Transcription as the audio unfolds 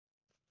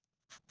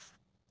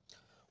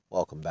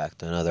Welcome back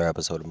to another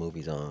episode of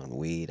Movies on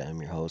Weed. I'm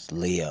your host,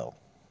 Leo.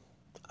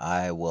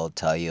 I will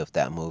tell you if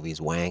that movie's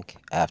wank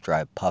after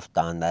I puffed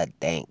on that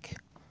dank.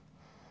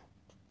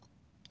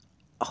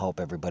 I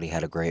hope everybody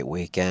had a great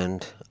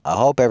weekend. I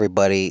hope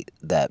everybody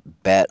that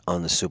bet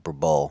on the Super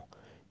Bowl,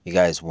 you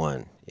guys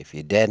won. If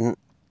you didn't,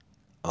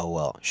 oh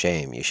well,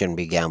 shame. You shouldn't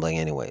be gambling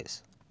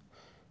anyways.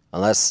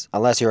 Unless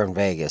you're in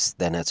Vegas,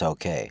 then it's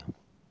okay.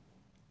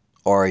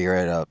 Or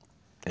you're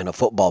in a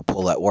football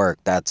pool at work,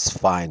 that's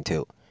fine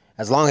too.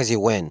 As long as you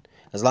win.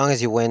 As long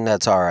as you win,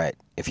 that's all right.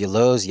 If you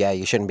lose, yeah,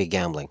 you shouldn't be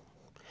gambling.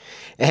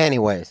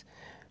 Anyways,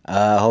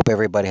 I hope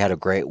everybody had a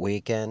great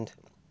weekend.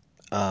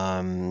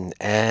 And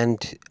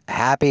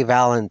happy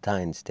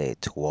Valentine's Day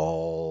to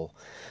all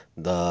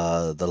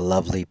the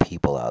lovely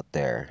people out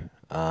there.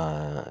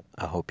 I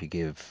hope you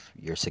give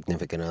your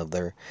significant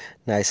other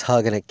a nice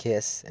hug and a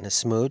kiss and a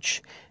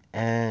smooch.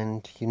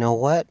 And you know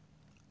what?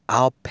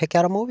 I'll pick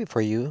out a movie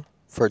for you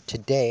for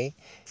today.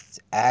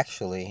 I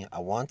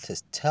want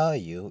to tell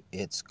you,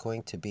 it's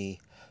going to be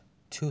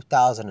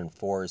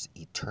 2004's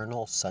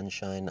Eternal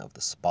Sunshine of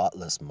the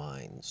Spotless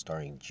Mind,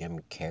 starring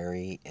Jim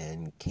Carrey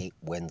and Kate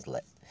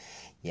Winslet.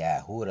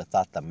 Yeah, who would have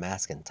thought The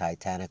Mask and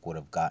Titanic would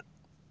have got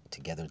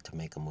together to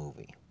make a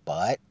movie?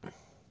 But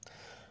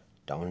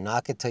don't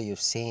knock it till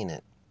you've seen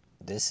it.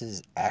 This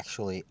is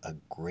actually a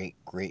great,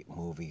 great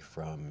movie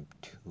from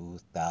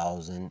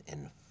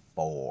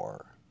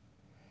 2004.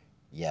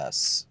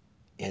 Yes,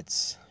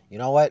 you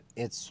know what?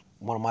 It's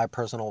one of my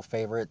personal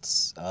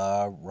favorites,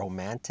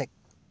 romantic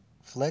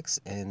flicks,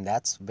 and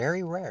that's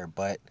very rare.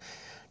 But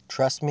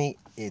trust me,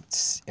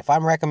 if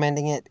I'm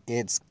recommending it,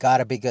 it's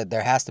gotta be good.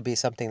 There has to be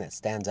something that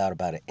stands out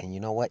about it. And you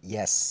know what?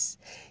 Yes,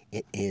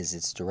 it is.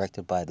 It's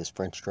directed by this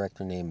French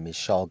director named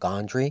Michel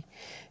Gondry.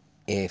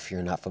 If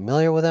you're not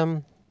familiar with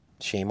him,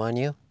 shame on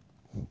you,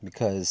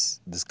 because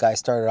this guy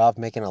started off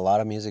making a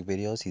lot of music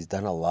videos. He's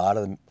done a lot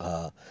of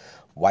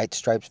White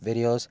Stripes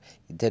videos.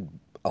 He did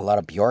a lot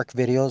of Bjork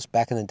videos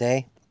back in the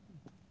day,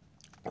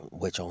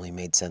 which only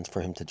made sense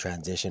for him to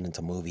transition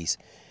into movies.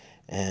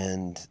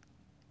 And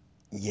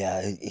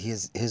yeah,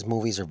 his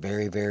movies are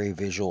very, very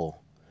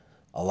visual.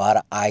 A lot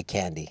of eye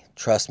candy.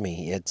 Trust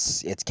me,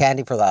 it's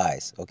candy for the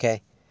eyes,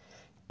 okay?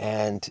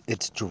 And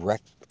it's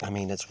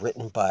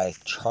written by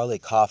Charlie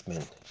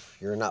Kaufman. If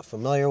you're not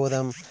familiar with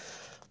him,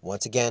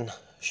 once again,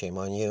 shame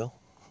on you.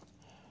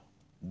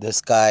 This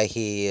guy,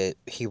 he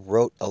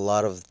wrote a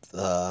lot of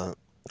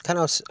kind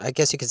of, I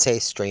guess you could say,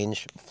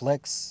 strange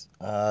flicks.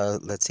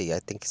 Let's see, I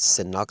think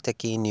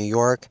Synecdoche, New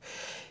York.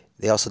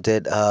 They also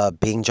did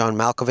Being John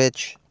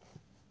Malkovich.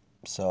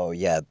 So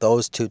yeah,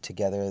 those two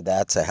together,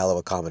 that's a hell of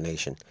a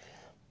combination.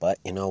 But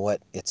you know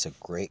what? It's a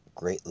great,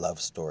 great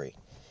love story.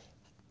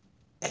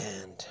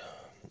 And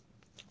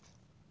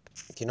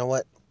you know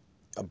what?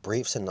 A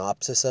brief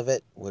synopsis of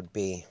it would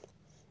be: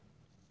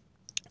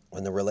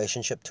 when the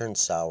relationship turns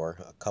sour,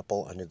 a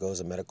couple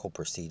undergoes a medical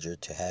procedure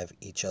to have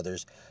each other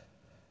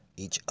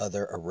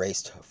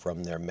erased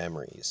from their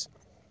memories.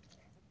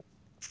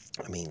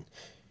 I mean,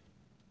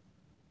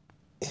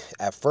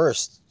 at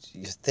first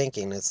you're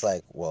thinking it's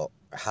like, well,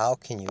 how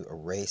can you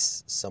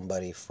erase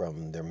somebody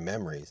from their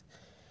memories?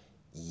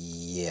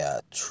 Yeah,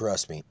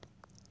 trust me,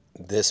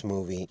 this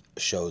movie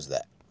shows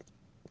that.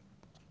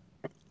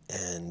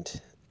 And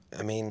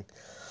I mean,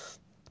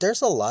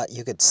 there's a lot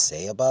you could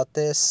say about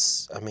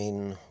this. I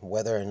mean,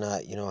 whether or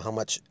not,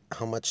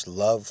 how much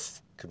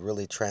love could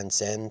really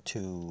transcend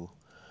to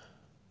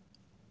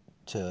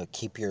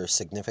keep your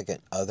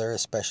significant other,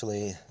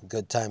 especially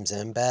good times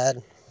and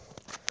bad.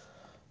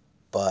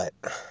 But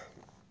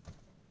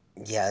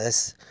yeah,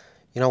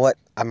 you know what?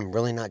 I'm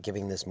really not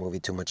giving this movie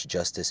too much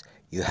justice.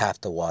 You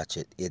have to watch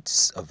it.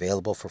 It's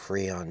available for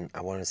free on,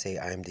 I want to say,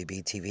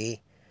 IMDb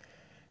TV.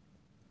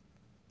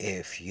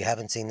 If you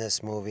haven't seen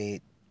this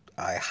movie,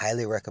 I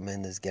highly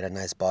recommend this. Get a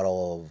nice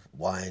bottle of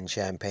wine,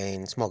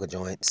 champagne, smoke a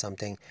joint,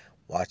 something.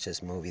 Watch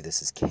this movie.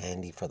 This is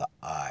candy for the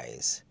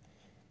eyes.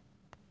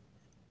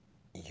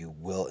 You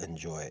will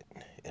enjoy it.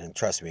 And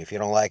trust me, if you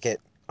don't like it,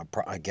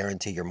 I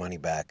guarantee your money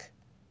back.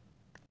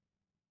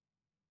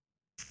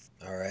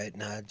 All right,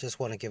 now I just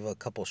want to give a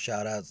couple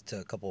shout outs to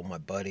a couple of my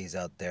buddies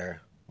out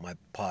there, my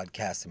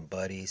podcasting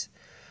buddies.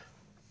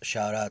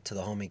 Shout out to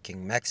the homie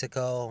King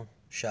Mexico.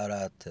 Shout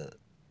out to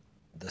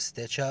the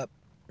Stitch Up.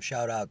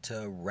 Shout out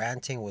to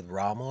Ranting with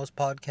Ramos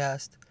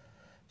podcast.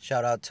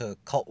 Shout out to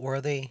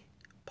Cultworthy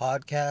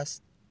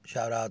podcast.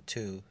 Shout out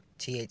to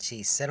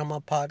THC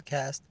Cinema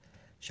podcast.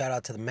 Shout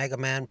out to the Mega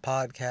Man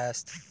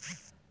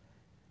podcast.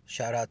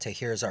 Shout out to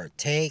Here's Our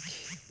Take.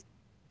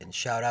 And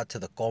shout out to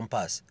the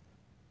Compas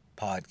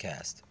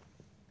podcast.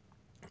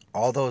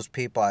 All those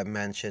people I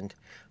mentioned,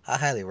 I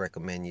highly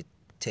recommend you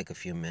take a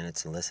few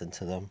minutes and listen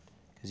to them.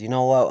 Because you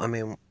know what? I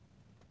mean,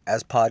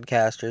 as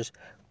podcasters,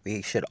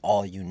 we should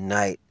all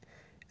unite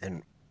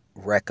and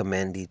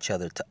recommend each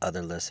other to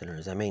other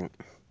listeners. I mean,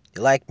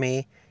 you like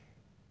me,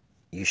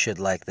 you should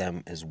like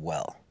them as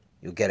well.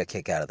 You'll get a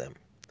kick out of them.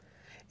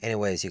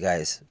 Anyways, you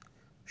guys,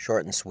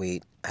 short and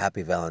sweet.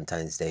 Happy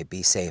Valentine's Day.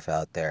 Be safe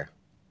out there.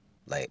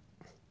 Late.